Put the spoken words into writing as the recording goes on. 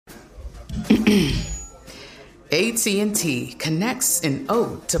AT&T connects an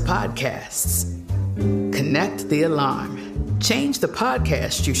ode to podcasts. Connect the alarm. Change the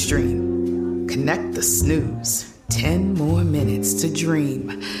podcast you stream. Connect the snooze. 10 more minutes to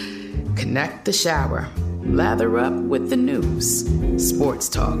dream. Connect the shower. Lather up with the news. Sports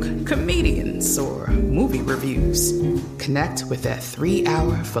talk, comedians, or movie reviews. Connect with that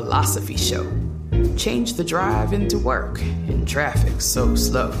 3-hour philosophy show. Change the drive into work in traffic so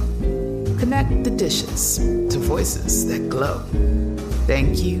slow. Connect the dishes to voices that glow.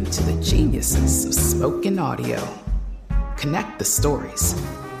 Thank you to the geniuses of spoken audio. Connect the stories.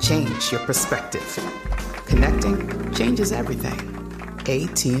 Change your perspective. Connecting changes everything.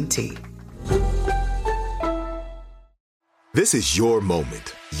 AT&T. This is your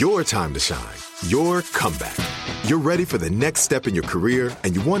moment, your time to shine, your comeback. You're ready for the next step in your career,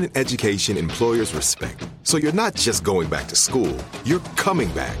 and you want an education employers respect. So you're not just going back to school, you're coming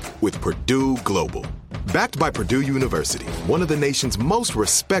back with Purdue Global. Backed by Purdue University, one of the nation's most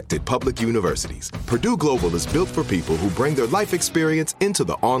respected public universities, Purdue Global is built for people who bring their life experience into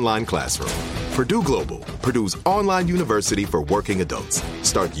the online classroom. Purdue Global, Purdue's online university for working adults.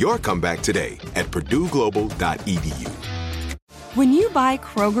 Start your comeback today at purdueglobal.edu. When you buy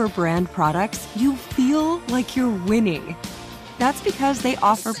Kroger brand products, you feel like you're winning. That's because they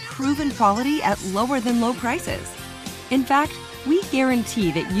offer proven quality at lower than low prices. In fact, we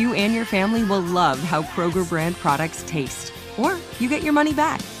guarantee that you and your family will love how Kroger brand products taste, or you get your money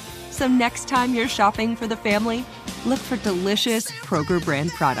back. So next time you're shopping for the family, look for delicious Kroger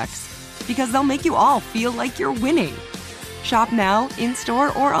brand products, because they'll make you all feel like you're winning. Shop now,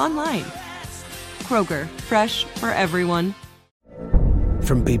 in-store, or online. Kroger, fresh for everyone.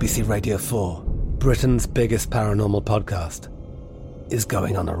 From BBC Radio 4, Britain's biggest paranormal podcast is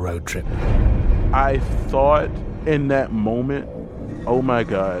going on a road trip. I thought in that moment, oh my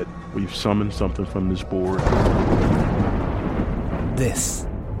God, we've summoned something from this board. This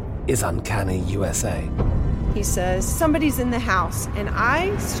is Uncanny USA. He says, somebody's in the house, and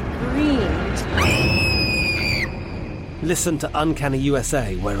I screamed. Listen to Uncanny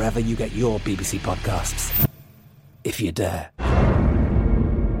USA wherever you get your BBC podcasts, if you dare.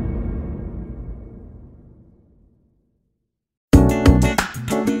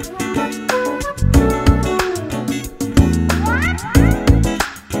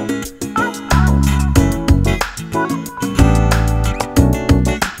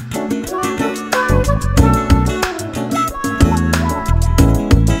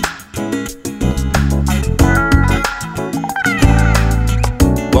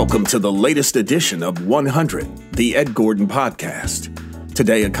 Welcome to the latest edition of 100, the Ed Gordon Podcast.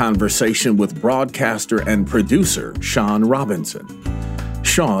 Today, a conversation with broadcaster and producer Shaun Robinson.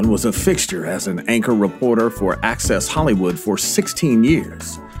 Shaun was a fixture as an anchor reporter for Access Hollywood for 16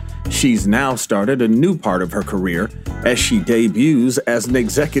 years. She's now started a new part of her career as she debuts as an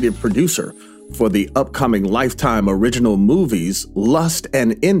executive producer for the upcoming Lifetime original movies Lust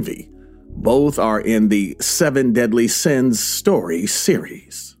and Envy. Both are in the Seven Deadly Sins story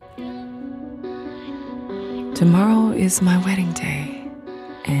series. Tomorrow is my wedding day,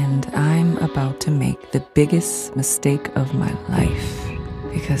 and I'm about to make the biggest mistake of my life.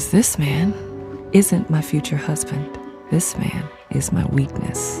 Because this man isn't my future husband. This man is my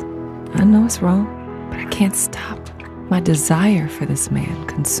weakness. I know it's wrong, but I can't stop. My desire for this man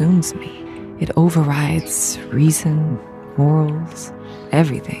consumes me. It overrides reason, morals,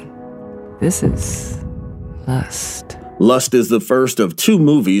 everything. This is lust. Lust is the first of 2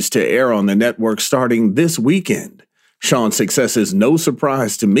 movies to air on the network starting this weekend. Shaun's success is no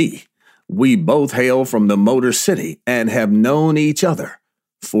surprise to me. We both hail from the Motor City and have known each other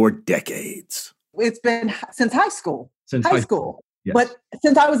for decades. It's been since high school. Since high school. Yes. But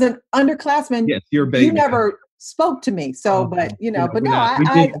since I was an underclassman, yes, you're baby. You never spoke to me. So, but I'm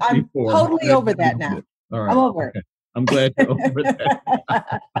totally over that now. All right. I'm over it. I'm glad you're over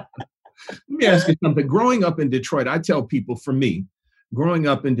that. Let me ask you something. Growing up in Detroit, I tell people, for me, growing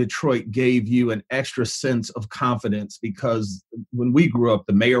up in Detroit gave you an extra sense of confidence because when we grew up,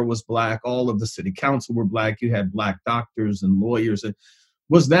 the mayor was Black, all of the city council were Black, you had Black doctors and lawyers.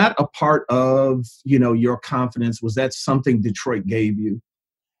 Was that a part of, your confidence? Was that something Detroit gave you?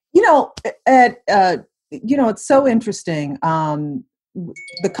 It's so interesting.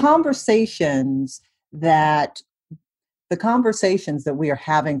 The conversations that we are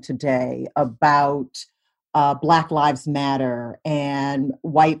having today about Black Lives Matter and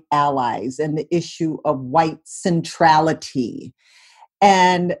white allies and the issue of white centrality.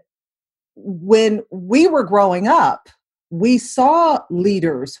 And when we were growing up, we saw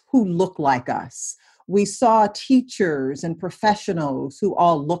leaders who look like us. We saw teachers and professionals who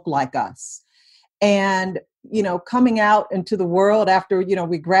all look like us. And coming out into the world after,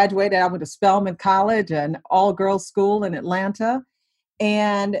 we graduated, I went to Spelman College, an all-girls school in Atlanta.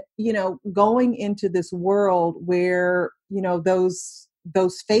 And, going into this world where, those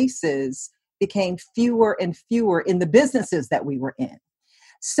faces became fewer and fewer in the businesses that we were in.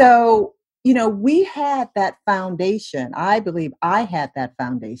 So, we had that foundation. I believe I had that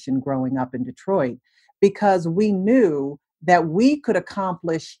foundation growing up in Detroit because we knew that we could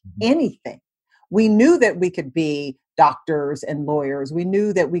accomplish anything. We knew that we could be doctors and lawyers. We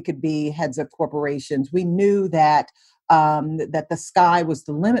knew that we could be heads of corporations. We knew that that the sky was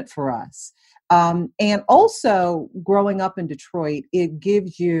the limit for us. And also, growing up in Detroit, it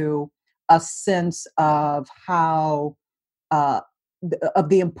gives you a sense of how of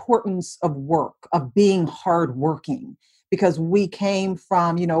the importance of work, of being hardworking, because we came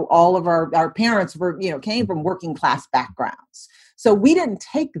from, all of our parents were, came from working class backgrounds. So we didn't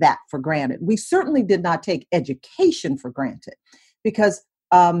take that for granted. We certainly did not take education for granted because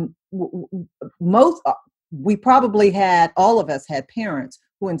we probably had, all of us had parents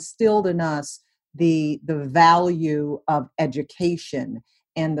who instilled in us the value of education.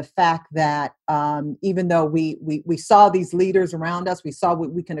 And the fact that even though we saw these leaders around us, we saw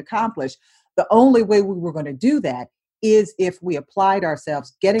what we can accomplish, the only way we were going to do that is if we applied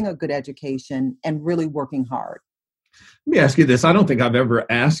ourselves, getting a good education and really working hard. Let me ask you this. I don't think I've ever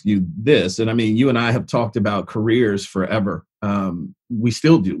asked you this. And I mean, you and I have talked about careers forever. We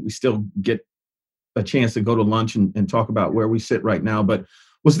still do. We still get a chance to go to lunch and talk about where we sit right now. But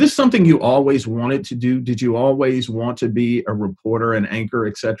was this something you always wanted to do? Did you always want to be a reporter, an anchor,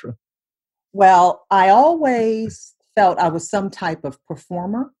 etc.? Well, I always felt I was some type of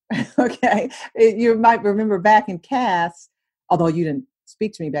performer. Okay. You might remember back in Cass, although you didn't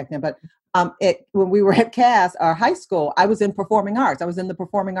speak to me back then, but when we were at Cass, our high school, I was in performing arts. I was in the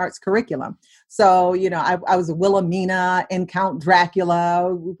performing arts curriculum. So, I was a Wilhelmina in Count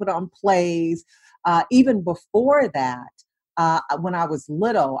Dracula. We put on plays. Even before that, when I was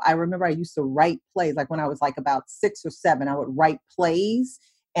little, I remember I used to write plays. Like when I was like about 6 or 7, I would write plays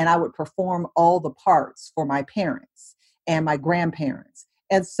and I would perform all the parts for my parents and my grandparents.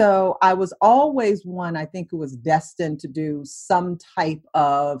 And so I was always one, I think, who was destined to do some type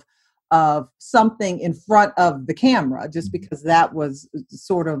of something in front of the camera, just because that was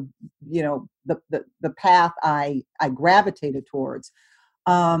sort of, the path I gravitated towards.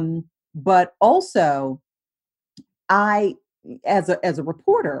 But also, as a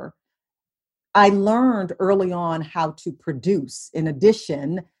reporter, I learned early on how to produce in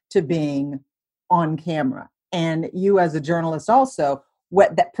addition to being on camera. And you as a journalist also,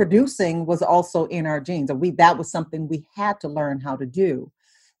 that producing was also in our genes. That was something we had to learn how to do.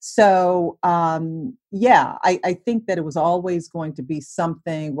 So, I think that it was always going to be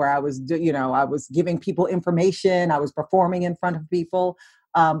something where I was giving people information, I was performing in front of people.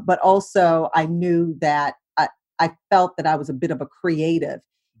 But also I knew that I felt that I was a bit of a creative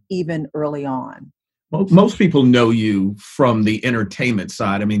even early on. Well, most people know you from the entertainment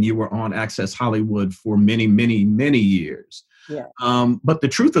side. I mean, you were on Access Hollywood for many, many, many years. Yeah. But the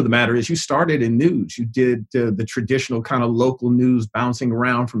truth of the matter is you started in news. You did the traditional kind of local news, bouncing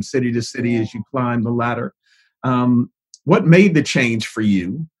around from city to city as you climbed the ladder. What made the change for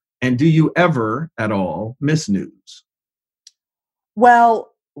you? And do you ever at all miss news?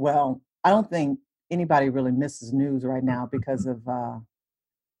 Well, I don't think anybody really misses news right now because of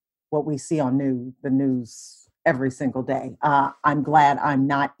what we see on the news every single day. I'm glad I'm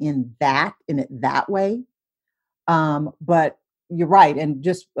not in it that way. But you're right. And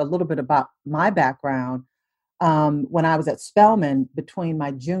just a little bit about my background. When I was at Spelman, between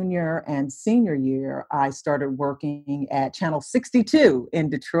my junior and senior year, I started working at Channel 62 in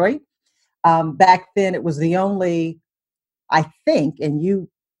Detroit. Back then, it was the only, I think, and you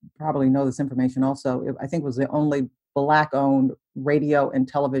probably know this information also, I think it was the only Black-owned radio and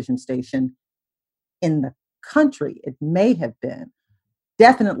television station in the country. It may have been.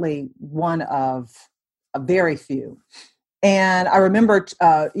 Definitely one of a very few. And I remember,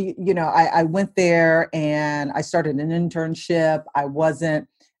 I went there and I started an internship.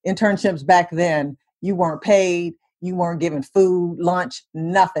 Internships back then, you weren't paid, you weren't given food, lunch,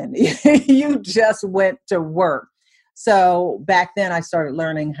 nothing. You just went to work. So back then I started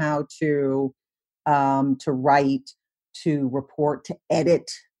learning how to write, to report, to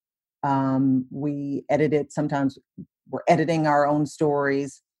edit. We edited, sometimes we're editing our own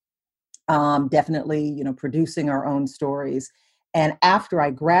stories. Definitely, producing our own stories. And after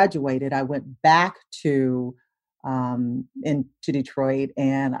I graduated, I went back to Detroit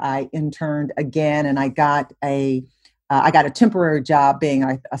and I interned again, and I got a temporary job being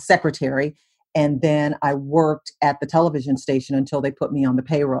a secretary. And then I worked at the television station until they put me on the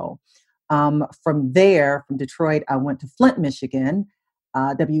payroll. From there, from Detroit, I went to Flint, Michigan.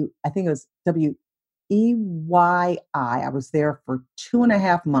 I think it was WEYI. I was there for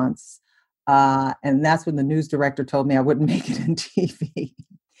 2.5 months. And that's when the news director told me I wouldn't make it in TV.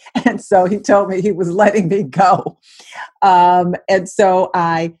 And so he told me he was letting me go. And so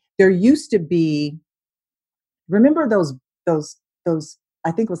there used to be, remember those,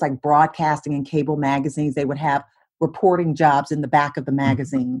 I think it was like broadcasting and cable magazines. They would have reporting jobs in the back of the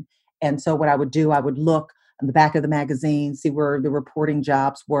magazine. And so what I would do, I would look on the back of the magazine, see where the reporting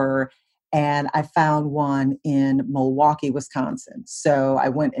jobs were. And I found one in Milwaukee, Wisconsin. So I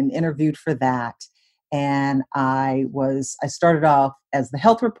went and interviewed for that. And I started off as the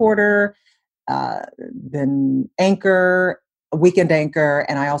health reporter, then a weekend anchor,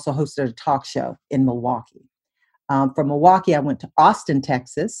 and I also hosted a talk show in Milwaukee. From Milwaukee, I went to Austin,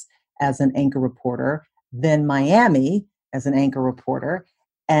 Texas as an anchor reporter, then Miami as an anchor reporter.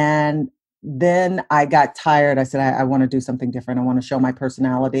 And then I got tired. I said, I want to do something different. I want to show my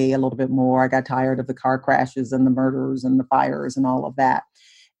personality a little bit more. I got tired of the car crashes and the murders and the fires and all of that.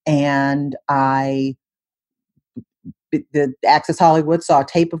 And the Access Hollywood saw a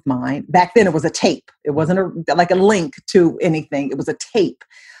tape of mine. Back then it was a tape. It wasn't like a link to anything. It was a tape.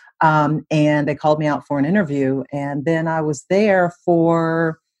 And they called me out for an interview. And then I was there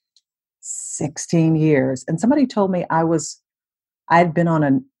for 16 years. And somebody told me I'd been on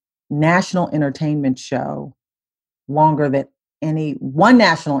a national entertainment show longer than one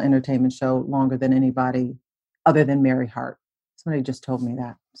national entertainment show longer than anybody other than Mary Hart. Somebody just told me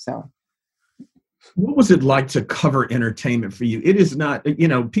that. So. What was it like to cover entertainment for you? It is not,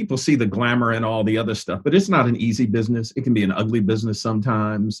 people see the glamour and all the other stuff, but it's not an easy business. It can be an ugly business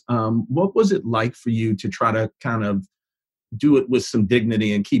sometimes. What was it like for you to try to kind of do it with some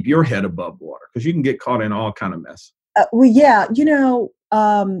dignity and keep your head above water? Because you can get caught in all kind of mess.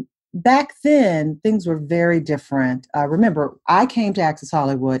 Back then, things were very different. Remember, I came to Access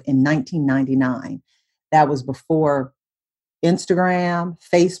Hollywood in 1999. That was before Instagram,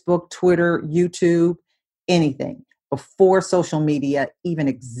 Facebook, Twitter, YouTube, anything, before social media even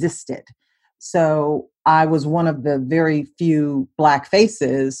existed. So I was one of the very few Black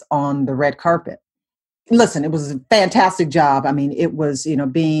faces on the red carpet. Listen, it was a fantastic job. I mean, it was,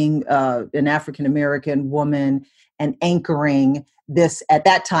 being an African-American woman and anchoring this, at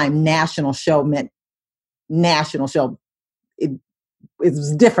that time, national show meant national show. It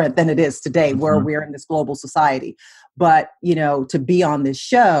was different than it is today, where we're in this global society. But, to be on this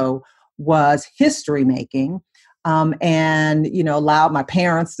show was history making, and, allowed my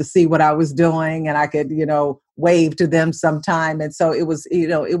parents to see what I was doing, and I could, wave to them sometime. And so it was,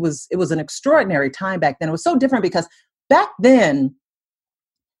 it was an extraordinary time back then. It was so different because back then,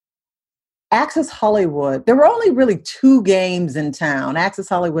 Access Hollywood, there were only really 2 games in town, Access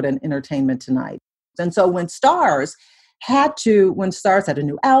Hollywood and Entertainment Tonight. And so when Stars had a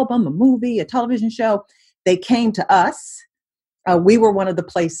new album, a movie, a television show, they came to us. We were one of the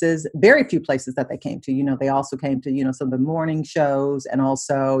places, very few places that they came to. They also came to, some of the morning shows and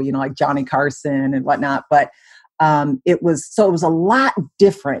also, like Johnny Carson and whatnot. But it was a lot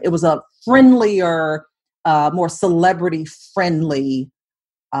different. It was a friendlier, more celebrity friendly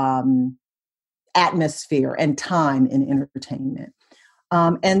atmosphere and time in entertainment.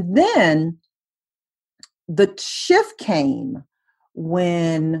 And then the shift came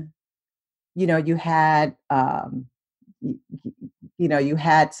when, you had, you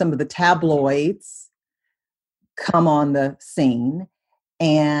had some of the tabloids come on the scene,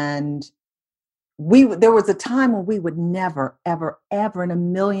 and there was a time when we would never, ever, ever in a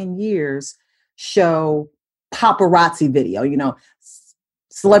million years show paparazzi video,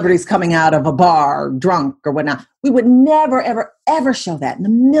 celebrities coming out of a bar drunk or whatnot. We would never, ever, ever show that in a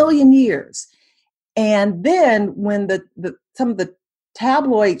million years. And then when some of the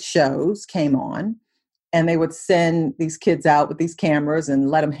tabloid shows came on, and they would send these kids out with these cameras and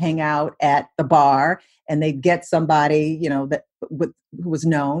let them hang out at the bar, and they'd get somebody, who was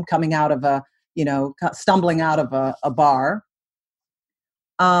known coming out of stumbling out of a bar.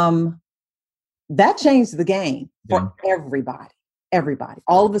 That changed the game for everybody.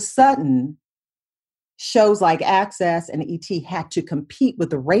 All of a sudden, shows like Access and ET had to compete with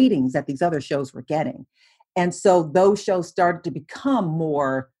the ratings that these other shows were getting. And so those shows started to become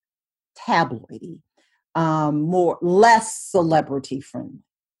more tabloidy, less celebrity friendly.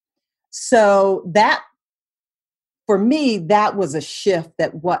 So that, for me, that was a shift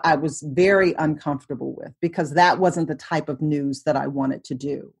that what I was very uncomfortable with, because that wasn't the type of news that I wanted to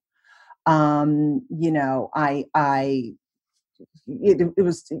do. it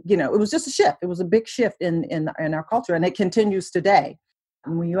was, it was just a shift. It was a big shift in our culture, and it continues today.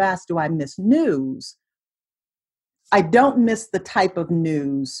 And when you ask, do I miss news? I don't miss the type of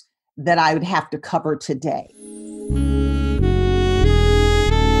news that I would have to cover today.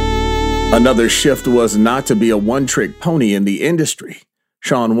 Another shift was not to be a one-trick pony in the industry.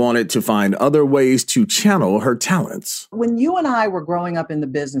 Shawn wanted to find other ways to channel her talents. When you and I were growing up in the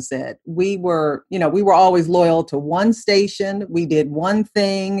business, Ed, we were always loyal to one station. We did one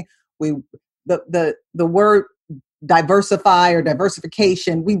thing. The word diversify or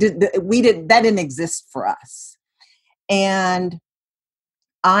diversification, that didn't exist for us. And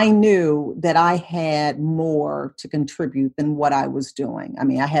I knew that I had more to contribute than what I was doing. I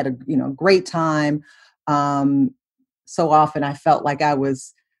mean, I had a great time. So often I felt like it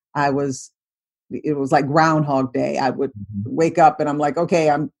was like Groundhog Day. I would wake up and I'm like, okay,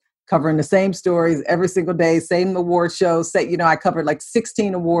 I'm covering the same stories every single day, same award shows. I covered like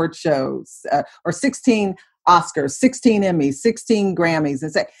 16 award shows or 16 Oscars, 16 Emmys, 16 Grammys.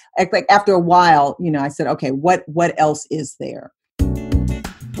 And like after a while, I said, okay, what else is there?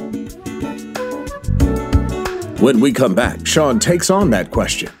 When we come back, Shawn takes on that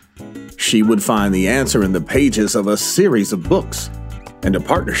question. She would find the answer in the pages of a series of books and a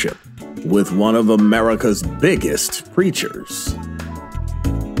partnership with one of America's biggest preachers.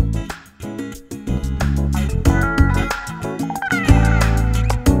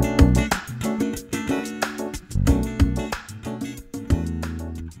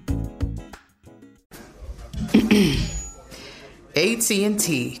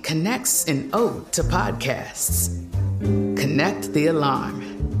 AT&T connects an ode to podcasts. Connect the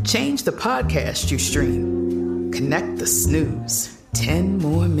alarm. Change the podcast you stream. Connect the snooze. 10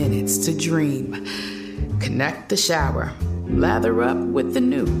 more minutes to dream. Connect the shower. Lather up with the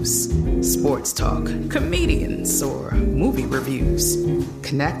news. Sports talk, comedians, or movie reviews.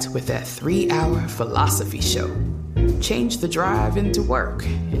 Connect with that 3-hour philosophy show. Change the drive into work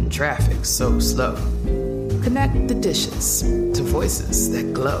in traffic so slow. Connect the dishes to voices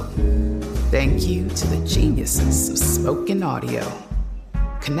that glow. Thank you to the geniuses of spoken audio.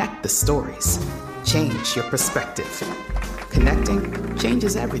 Connect the stories. Change your perspective. Connecting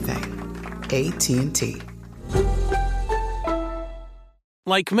changes everything. AT&T.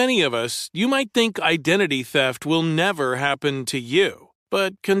 Like many of us, you might think identity theft will never happen to you.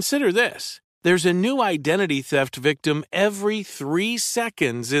 But consider this. There's a new identity theft victim every 3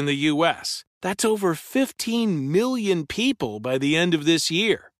 seconds in the U.S. That's over 15 million people by the end of this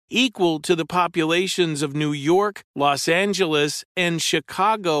year, equal to the populations of New York, Los Angeles, and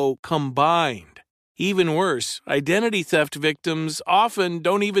Chicago combined. Even worse, identity theft victims often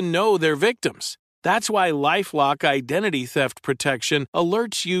don't even know they're victims. That's why LifeLock Identity Theft Protection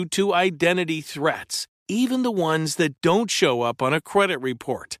alerts you to identity threats, even the ones that don't show up on a credit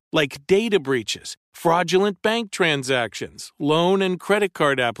report, like data breaches, fraudulent bank transactions, loan and credit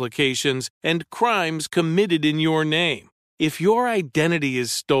card applications, and crimes committed in your name. If your identity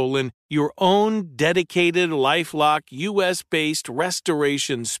is stolen, your own dedicated LifeLock U.S.-based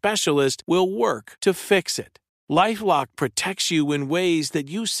restoration specialist will work to fix it. LifeLock protects you in ways that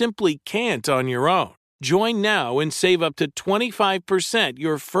you simply can't on your own. Join now and save up to 25%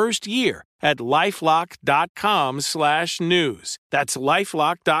 your first year at LifeLock.com/news. That's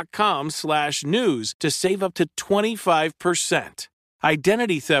LifeLock.com/news to save up to 25%.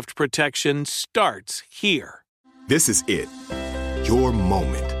 Identity theft protection starts here. This is it. Your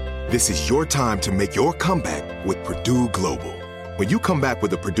moment. This is your time to make your comeback with Purdue Global. When you come back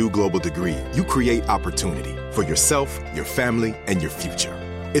with a Purdue Global degree, you create opportunity for yourself, your family, and your future.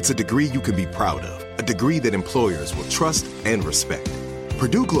 It's a degree you can be proud of, a degree that employers will trust and respect.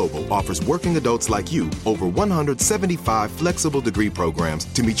 Purdue Global offers working adults like you over 175 flexible degree programs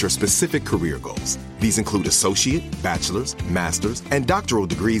to meet your specific career goals. These include associate, bachelor's, master's, and doctoral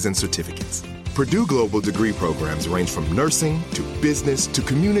degrees and certificates. Purdue Global degree programs range from nursing to business to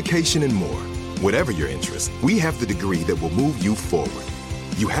communication and more. Whatever your interest, we have the degree that will move you forward.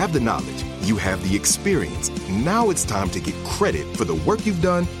 You have the knowledge, you have the experience. Now it's time to get credit for the work you've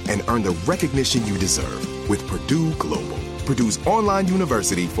done and earn the recognition you deserve with Purdue Global, Purdue's online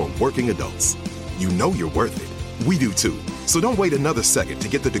university for working adults. You know you're worth it. We do too. So don't wait another second to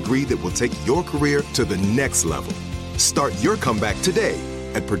get the degree that will take your career to the next level. Start your comeback today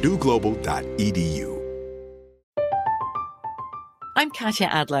at purdueglobal.edu. I'm Katya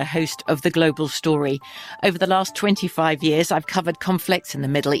Adler, host of The Global Story. Over the last 25 years, I've covered conflicts in the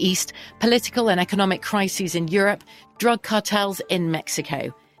Middle East, political and economic crises in Europe, drug cartels in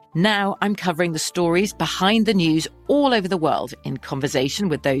Mexico. Now I'm covering the stories behind the news all over the world in conversation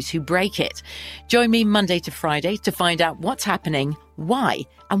with those who break it. Join me Monday to Friday to find out what's happening, why,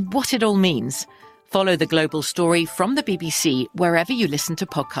 and what it all means. Follow The Global Story from the BBC wherever you listen to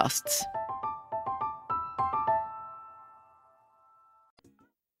podcasts.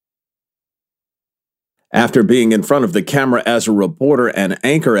 After being in front of the camera as a reporter and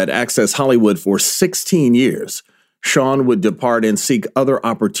anchor at Access Hollywood for 16 years, Shawn would depart and seek other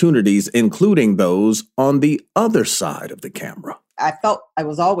opportunities, including those on the other side of the camera. I felt I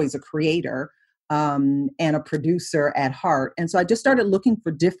was always a creator and a producer at heart. And so I just started looking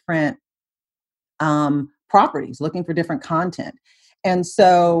for different properties, looking for different content. And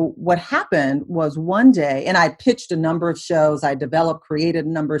so what happened was one day, and I pitched a number of shows, I created a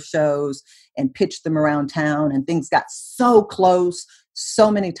number of shows and pitched them around town, and things got so close so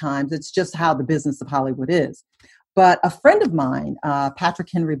many times. It's just how the business of Hollywood is. But a friend of mine, Patrick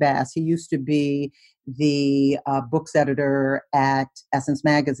Henry Bass, he used to be the books editor at Essence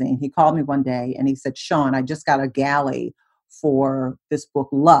Magazine. He called me one day and he said, Shawn, I just got a galley for this book,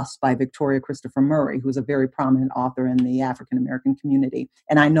 Lust, by Victoria Christopher Murray, who's a very prominent author in the African-American community.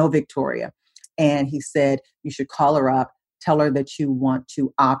 And I know Victoria. And he said, you should call her up, tell her that you want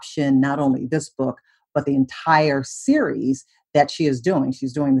to option not only this book, but the entire series that she is doing.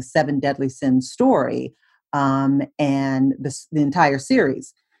 She's doing the 7 Deadly Sins story and the entire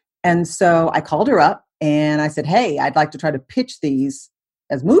series. And so I called her up and I said, hey, I'd like to try to pitch these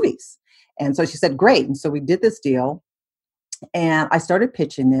as movies. And so she said, great. And so we did this deal. And I started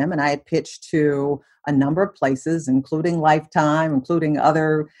pitching them, and I had pitched to a number of places, including Lifetime, including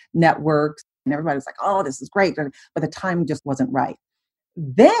other networks. And everybody was like, oh, this is great. But the time just wasn't right.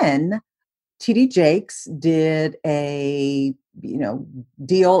 Then T.D. Jakes did a,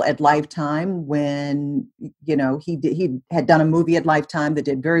 deal at Lifetime when, he had done a movie at Lifetime that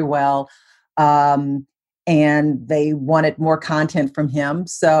did very well. And they wanted more content from him.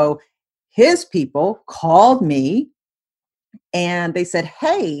 So his people called me and they said,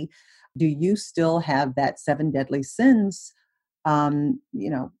 hey, do you still have that 7 Deadly Sins,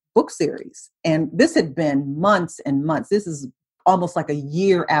 book series? And this had been months and months. This is almost like a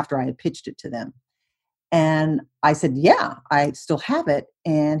year after I had pitched it to them. And I said, yeah, I still have it.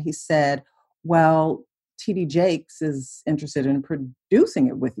 And he said, well, T.D. Jakes is interested in producing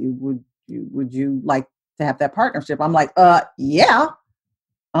it with you. Would you like to have that partnership? I'm like, yeah.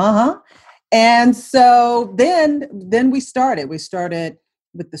 Uh-huh. And so then we started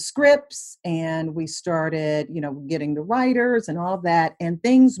with the scripts, and we started, getting the writers and all of that. And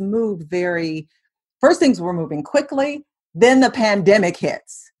things moved first things were moving quickly. Then the pandemic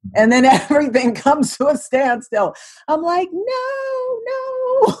hits, and then everything comes to a standstill. I'm like,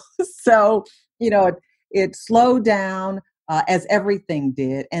 no. So, it slowed down as everything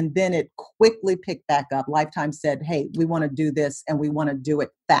did. And then it quickly picked back up. Lifetime said, hey, we want to do this, and we want to do it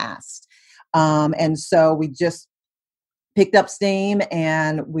fast. And so we just picked up steam,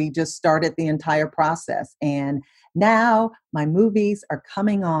 and we just started the entire process. And now my movies are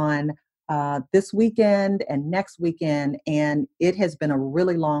coming on this weekend and next weekend, and it has been a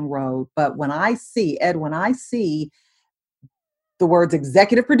really long road. But when I see the words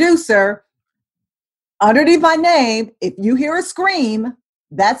executive producer underneath my name, if you hear a scream,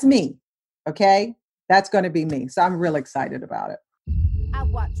 that's me. Okay? That's going to be me. So I'm real excited about it. I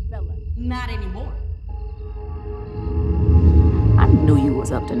watch Bella. Not anymore. I knew you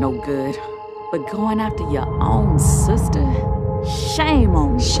was up to no good, but going after your own sister, shame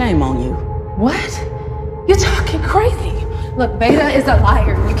on you. Shame on you. What? You're talking crazy. Look, Beta is a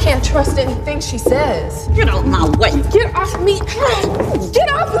liar. You can't trust anything she says. Get out my way. Get off me. Get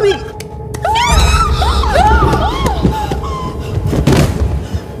off me.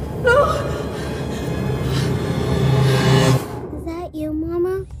 No. Is that you,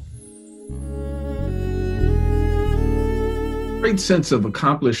 Mama? Great sense of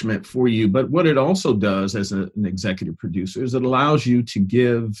accomplishment for you, but what it also does as an executive producer is it allows you to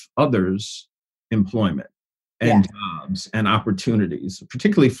give others employment and jobs and opportunities,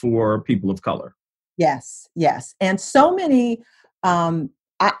 particularly for people of color. Yes. And so many, when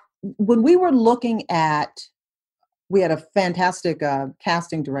we were looking at, we had a fantastic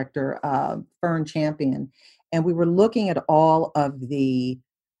casting director, Fern Champion, and we were looking at all of the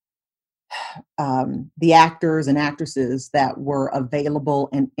actors and actresses that were available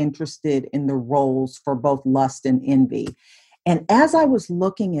and interested in the roles for both Lust and Envy. And as I was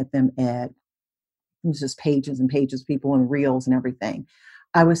looking at them, Ed, it was just pages and pages of people and reels and everything,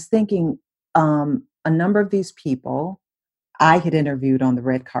 I was thinking a number of these people I had interviewed on the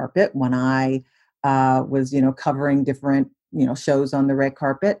red carpet when I was, covering different shows on the red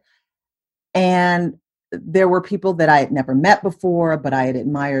carpet. And there were people that I had never met before, but I had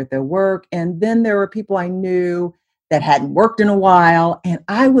admired their work. And then there were people I knew that hadn't worked in a while. And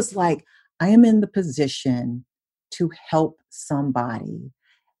I was like, I am in the position to help somebody,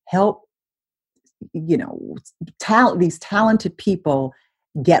 help, these talented people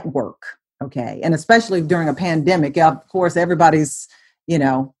get work. Okay. And especially during a pandemic, of course, everybody's,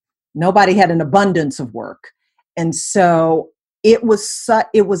 nobody had an abundance of work. And so it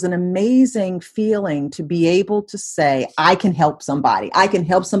was an amazing feeling to be able to say, I can help somebody. I can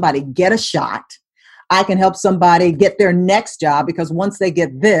help somebody get a shot. I can help somebody get their next job, because once they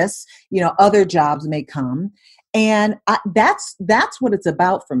get this, other jobs may come. And that's what it's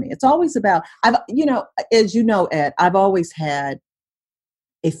about for me. It's always about, as you know, Ed, I've always had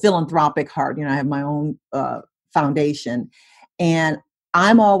a philanthropic heart. I have my own foundation, and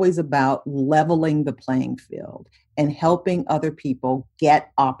I'm always about leveling the playing field and helping other people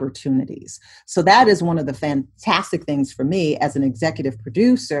get opportunities. So that is one of the fantastic things for me as an executive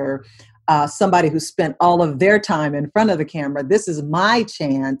producer, somebody who spent all of their time in front of the camera. This is my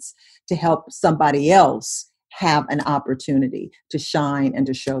chance to help somebody else have an opportunity to shine and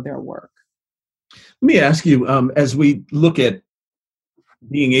to show their work. Let me ask you, as we look at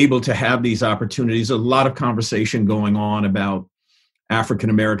being able to have these opportunities, a lot of conversation going on about African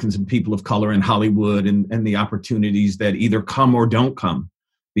Americans and people of color in Hollywood and the opportunities that either come or don't come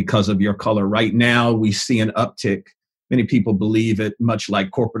because of your color. Right now, we see an uptick. Many people believe it, much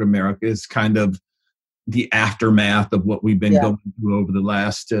like corporate America, is kind of the aftermath of what we've been going through over the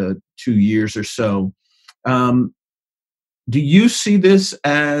last 2 years or so. Do you see this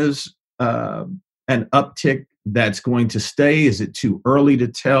as an uptick that's going to stay? Is it too early to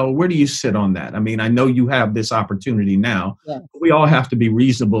tell? Where do you sit on that? I mean, I know you have this opportunity now. Yeah. But we all have to be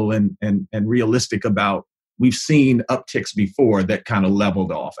reasonable and realistic about, we've seen upticks before that kind of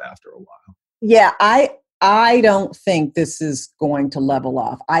leveled off after a while. Yeah, I don't think this is going to level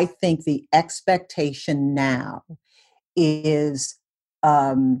off. I think the expectation now is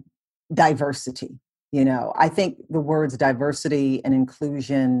diversity. I think the words diversity and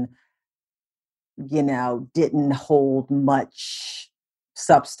inclusion, didn't hold much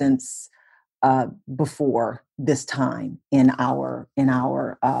substance before this time in our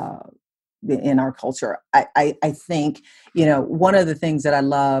culture. I think, one of the things that I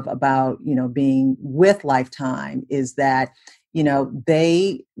love about, being with Lifetime is that,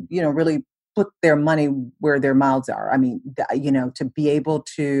 they, really put their money where their mouths are. I mean, to be able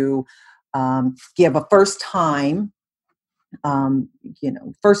to give a first-time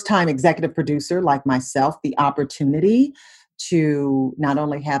executive producer like myself the opportunity to not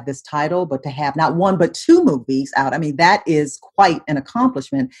only have this title, but to have not one, but 2 movies out. I mean, that is quite an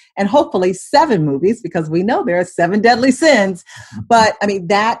accomplishment, and hopefully 7 movies, because we know there are 7 deadly sins. But I mean,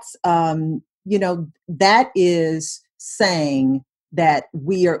 that's, that is saying that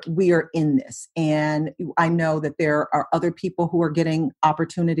we are in this. And I know that there are other people who are getting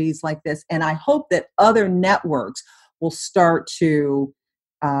opportunities like this. And I hope that other networks will start to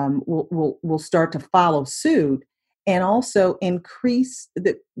will start to follow suit, and also increase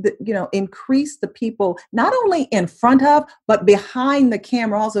increase the people not only in front of but behind the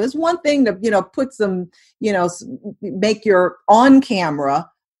camera. Also, it's one thing to put some make your on camera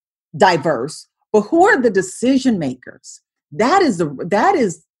diverse, but who are the decision makers? That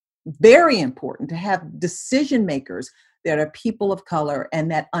is very important, to have decision makers that are people of color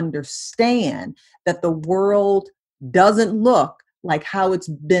and that understand that the world doesn't look like how it's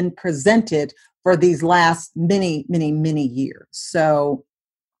been presented for these last many, many, many years. So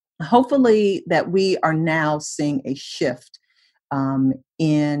hopefully that we are now seeing a shift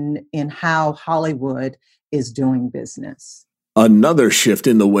in how Hollywood is doing business. Another shift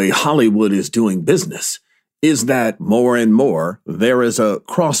in the way Hollywood is doing business is that more and more there is a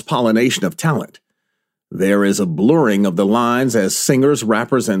cross-pollination of talent. There is a blurring of the lines as singers,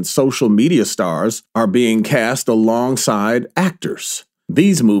 rappers, and social media stars are being cast alongside actors.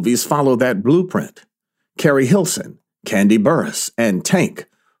 These movies follow that blueprint. Carrie Hilson, Kandi Burruss, and Tank,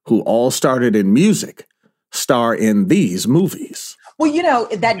 who all started in music, star in these movies. Well,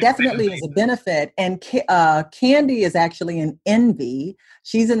 that definitely is a benefit. And Kandi is actually in Envy.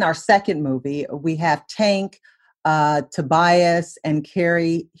 She's in our second movie. We have Tank, Tobias, and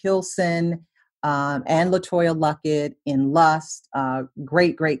Carrie Hilson, and LaToya Luckett in Lust.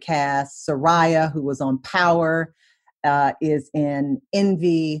 Great cast. Soraya, who was on Power, is in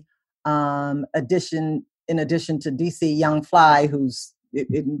Envy. In addition to DC Young Fly, who's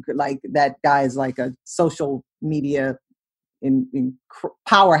like, that guy is like a social media in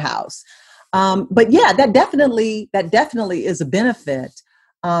powerhouse. But yeah, that definitely is a benefit.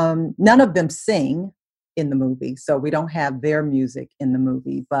 None of them sing in the movie, so we don't have their music in the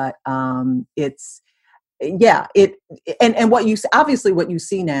movie, but and what you obviously what you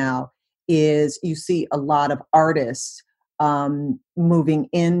see now is you see a lot of artists moving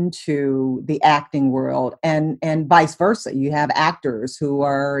into the acting world, and vice versa. You have actors who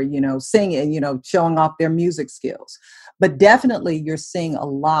are, singing, showing off their music skills, but definitely you're seeing a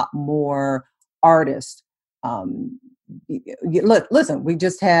lot more artists. Listen, we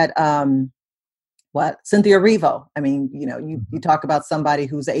just had Cynthia Erivo. I mean, you talk about somebody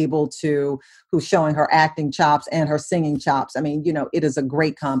who's showing her acting chops and her singing chops. I mean, it is a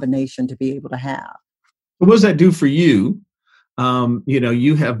great combination to be able to have. What does that do for you?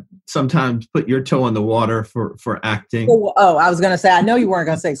 You have sometimes put your toe in the water for acting. Oh, I was going to say, I know you weren't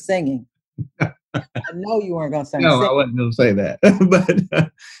going to say singing. I know you weren't going to say no, singing. I wasn't going to say that.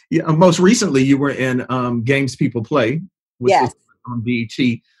 But most recently you were in Games People Play, which was on BET.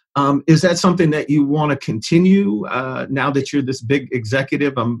 Is that something that you want to continue now that you're this big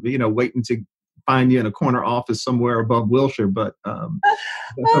executive? I'm, waiting to find you in a corner office somewhere above Wilshire, but I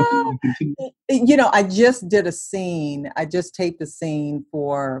just did a scene. I just taped a scene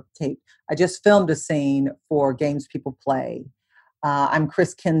I just filmed a scene for Games People Play. I'm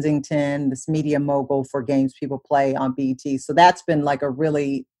Chris Kensington, this media mogul for Games People Play on BET. So that's been like a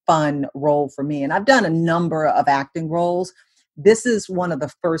really fun role for me. And I've done a number of acting roles. This is one of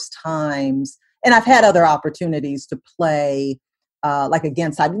the first times, and I've had other opportunities to play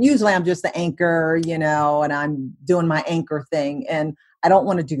usually I'm just the anchor, and I'm doing my anchor thing. And I don't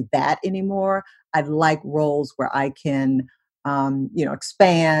want to do that anymore. I'd like roles where I can,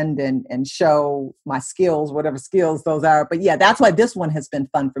 expand and show my skills, whatever skills those are. But yeah, that's why this one has been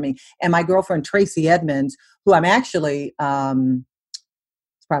fun for me. And my girlfriend, Tracy Edmonds, who I'm actually,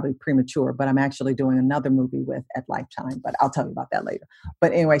 it's probably premature, but I'm actually doing another movie with at Lifetime, but I'll tell you about that later.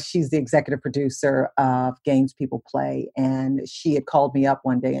 But anyway, she's the executive producer of Games People Play. And she had called me up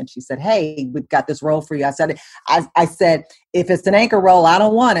one day and she said, "Hey, we've got this role for you." I said, "If it's an anchor role, I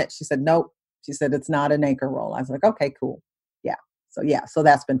don't want it." She said, "Nope." She said, "It's not an anchor role." I was like, "Okay, cool." So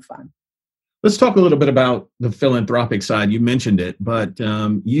that's been fun. Let's talk a little bit about the philanthropic side. You mentioned it, but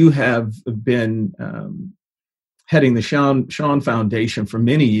you have been heading the Sean Foundation for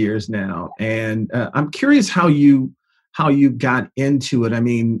many years now, and I'm curious how you got into it. I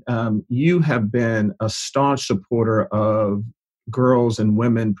mean, you have been a staunch supporter of girls and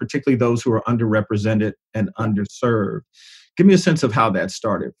women, particularly those who are underrepresented and underserved. Give me a sense of how that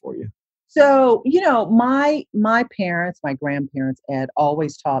started for you. So, my parents, my grandparents, Ed,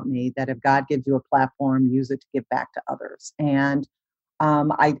 always taught me that if God gives you a platform, use it to give back to others. And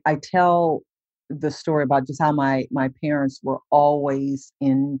I tell the story about just how my parents were always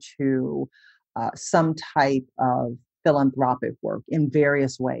into some type of philanthropic work in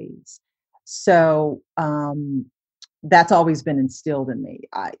various ways. So that's always been instilled in me.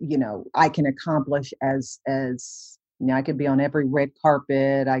 I can accomplish as I could be on every red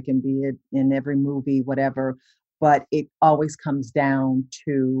carpet, I can be in every movie, whatever, but it always comes down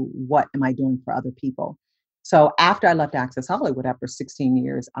to what am I doing for other people? So after I left Access Hollywood, after 16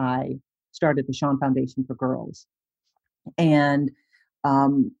 years, I started the Sean Foundation for Girls. And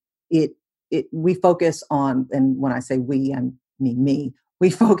we focus on, and when I say we, I mean me, we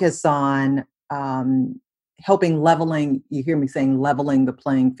focus on helping you hear me saying leveling the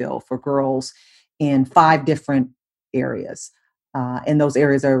playing field for girls in 5 different areas. And those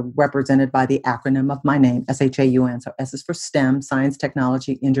areas are represented by the acronym of my name, SHAUN. So S is for STEM, science,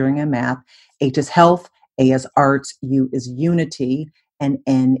 technology, engineering, and math. H is health, A is arts, U is unity, and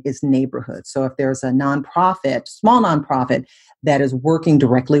N is neighborhood. So if there's a nonprofit, small nonprofit, that is working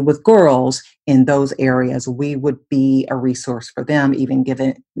directly with girls in those areas, we would be a resource for them, even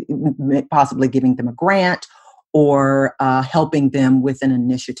possibly giving them a grant or helping them with an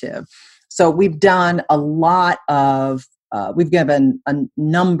initiative. So we've done a lot of, we've given a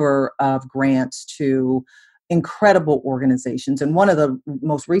number of grants to incredible organizations. And one of the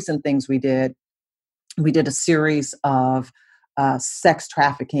most recent things we did a series of sex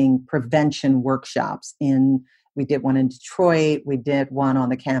trafficking prevention workshops. We did one in Detroit. We did one on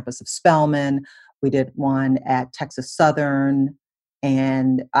the campus of Spelman. We did one at Texas Southern.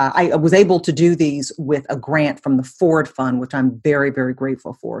 And I was able to do these with a grant from the Ford Fund, which I'm very, very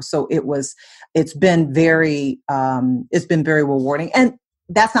grateful for. So it's been very rewarding. And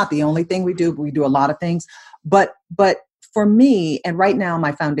that's not the only thing we do. We do a lot of things, but for me, and right now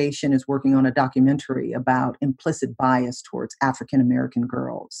my foundation is working on a documentary about implicit bias towards African American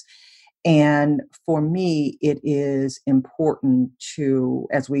girls. And for me, it is important to,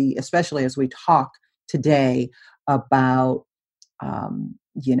 especially as we talk today about,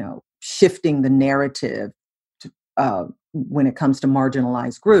 shifting the narrative when it comes to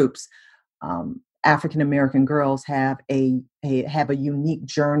marginalized groups. African American girls have a unique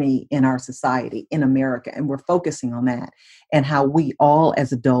journey in our society, in America, and we're focusing on that and how we all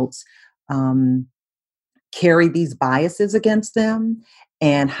as adults carry these biases against them,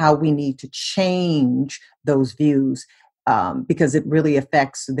 and how we need to change those views because it really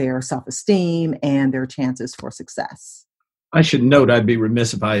affects their self-esteem and their chances for success. I should note, I'd be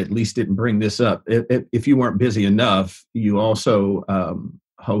remiss if I at least didn't bring this up. If you weren't busy enough, you also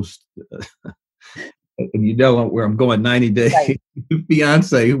host, and you know where I'm going, 90 Day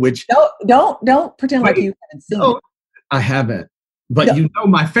Fiance, which... Don't pretend like you haven't seen it. I haven't. But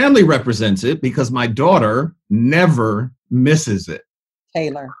my family represents it because my daughter never misses it.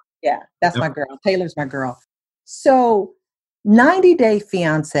 Taylor. Yeah, that's my girl. Taylor's my girl. So 90 Day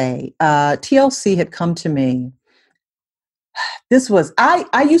Fiance, TLC had come to me. This was,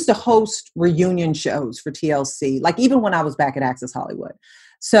 I used to host reunion shows for TLC, like even when I was back at Access Hollywood.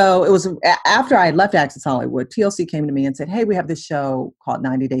 So it was after I had left Access Hollywood, TLC came to me and said, hey, we have this show called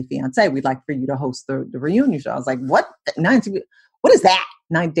 90 Day Fiance. We'd like for you to host the reunion show. I was like, what is that?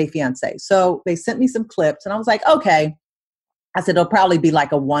 90 Day Fiance. So they sent me some clips and I was like, okay. I said, it'll probably be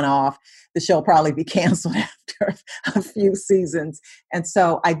like a one-off. The show will probably be canceled after a few seasons. And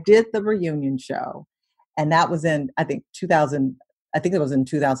so I did the reunion show. And that was in, I think it was in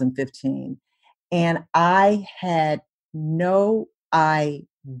 2015. And I had no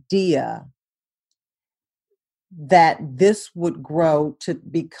idea that this would grow to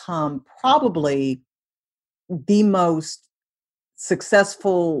become probably the most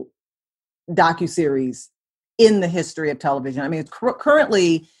successful docuseries in the history of television. I mean,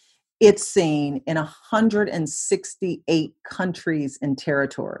 currently it's seen in 168 countries and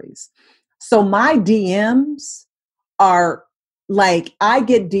territories. So my DMs are like, I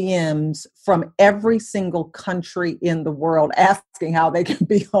get DMs from every single country in the world asking how they can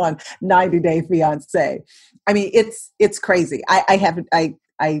be on 90 Day Fiance. I mean, it's crazy. It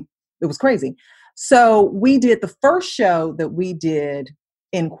was crazy. So we did the first show that we did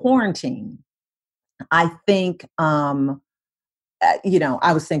in quarantine. I think, I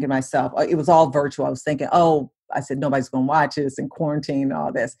was thinking to myself, it was all virtual. I was thinking, I said, nobody's going to watch this in quarantine and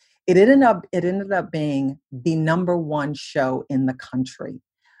all this. It ended up being the number one show in the country,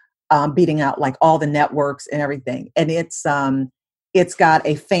 beating out like all the networks and everything. And it's got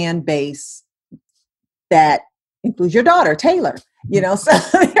a fan base that includes your daughter, Taylor. So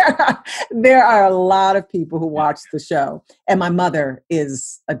there are a lot of people who watch the show, and my mother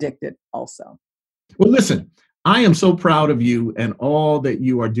is addicted also. Well, listen, I am so proud of you and all that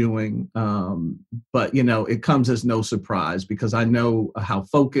you are doing. But, it comes as no surprise because I know how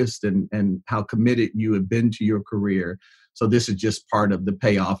focused and how committed you have been to your career. So this is just part of the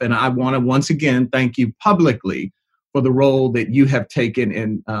payoff. And I want to once again thank you publicly for the role that you have taken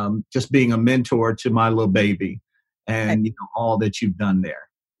in just being a mentor to my little baby and all that you've done there.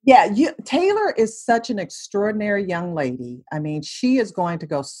 Yeah, Taylor is such an extraordinary young lady. I mean, she is going to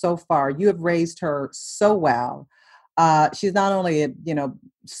go so far. You have raised her so well. She's not only,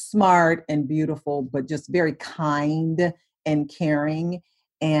 smart and beautiful, but just very kind and caring.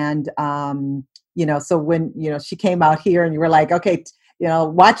 And, so when, she came out here and you were like, okay,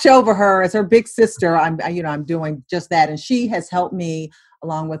 watch over her as her big sister. I'm doing just that. And she has helped me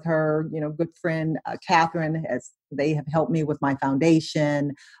along with her, good friend, Catherine, they have helped me with my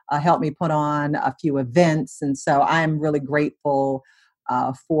foundation, helped me put on a few events. And so I'm really grateful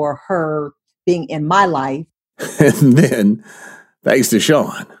for her being in my life. And then, thanks to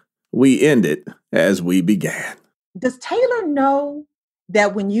Sean, we end it as we began. Does Taylor know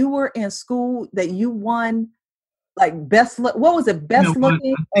that when you were in school that you won like best look? What was it? Best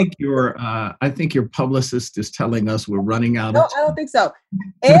looking? I think your publicist is telling us we're running out of time. I don't think so.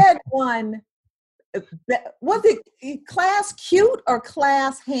 Ed won. Was it class cute or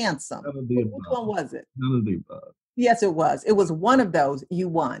class handsome? Which one was it? None of the above. Yes, it was. It was one of those. You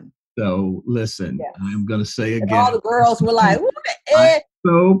won. So listen, yes. I'm going to say again. And all the girls were like, Ed. I'm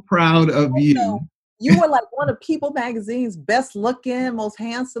so proud of you. You were like one of People Magazine's best looking, most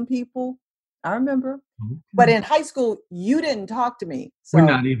handsome people. I remember. Okay. But in high school, you didn't talk to me. So. We're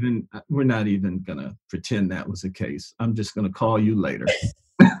not even going to pretend that was the case. I'm just going to call you later.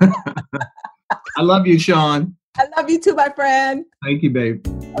 I love you, Sean. I love you too, my friend. Thank you, babe.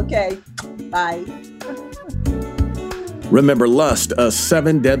 Okay. Bye. Remember Lust, a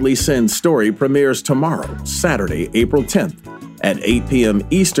 7 Deadly Sins story premieres tomorrow, Saturday, April 10th. at 8 p.m.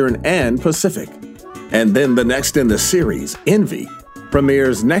 Eastern and Pacific. And then the next in the series, Envy,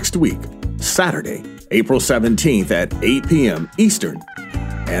 premieres next week, Saturday, April 17th at 8 p.m. Eastern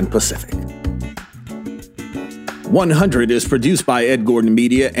and Pacific. 100 is produced by Ed Gordon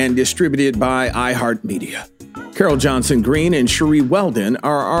Media and distributed by iHeartMedia. Carol Johnson Green and Cherie Weldon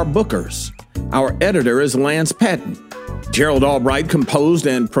are our bookers. Our editor is Lance Patton. Gerald Albright composed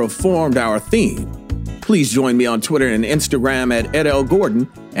and performed our theme. Please join me on Twitter and Instagram at Ed L. Gordon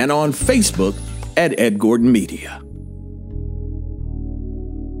and on Facebook at Ed Gordon Media.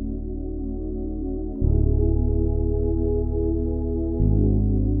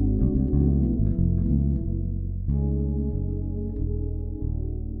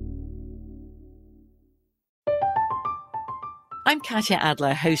 I'm Katya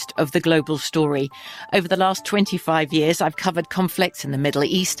Adler, host of The Global Story. Over the last 25 years, I've covered conflicts in the Middle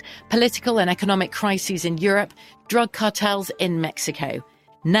East, political and economic crises in Europe, drug cartels in Mexico.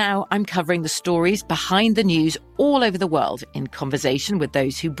 Now I'm covering the stories behind the news all over the world in conversation with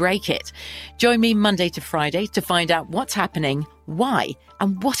those who break it. Join me Monday to Friday to find out what's happening, why,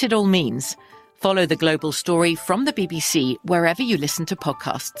 and what it all means. Follow The Global Story from the BBC wherever you listen to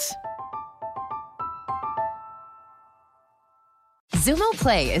podcasts. Xumo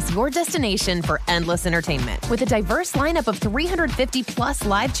Play is your destination for endless entertainment. With a diverse lineup of 350-plus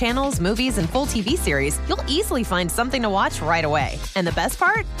live channels, movies, and full TV series, you'll easily find something to watch right away. And the best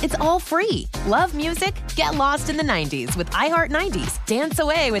part? It's all free. Love music? Get lost in the 90s with iHeart 90s, dance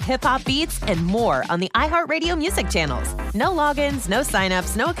away with hip-hop beats, and more on the iHeartRadio music channels. No logins, no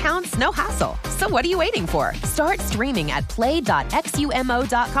signups, no accounts, no hassle. So what are you waiting for? Start streaming at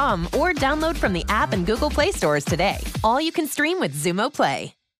play.xumo.com or download from the app and Google Play stores today. All you can stream with Xumo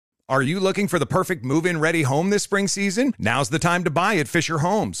Play. Are you looking for the perfect move-in ready home this spring season? Now's the time to buy at Fisher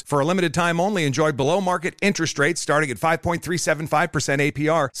Homes. For a limited time only, enjoy below-market interest rates starting at 5.375%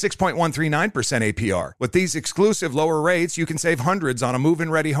 APR, 6.139% APR. With these exclusive lower rates, you can save hundreds on a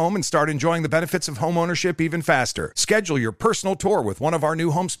move-in ready home and start enjoying the benefits of homeownership even faster. Schedule your personal tour with one of our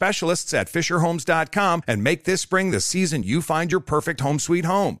new home specialists at FisherHomes.com and make this spring the season you find your perfect home sweet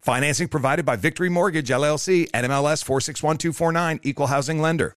home. Financing provided by Victory Mortgage, LLC, NMLS 461249, Equal Housing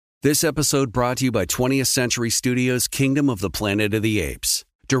Lender. This episode brought to you by 20th Century Studios' Kingdom of the Planet of the Apes.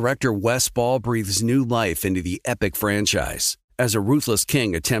 Director Wes Ball breathes new life into the epic franchise. As a ruthless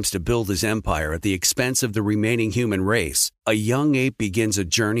king attempts to build his empire at the expense of the remaining human race, a young ape begins a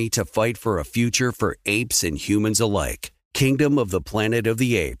journey to fight for a future for apes and humans alike. Kingdom of the Planet of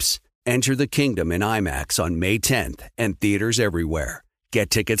the Apes. Enter the kingdom in IMAX on May 10th and theaters everywhere. Get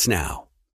tickets now.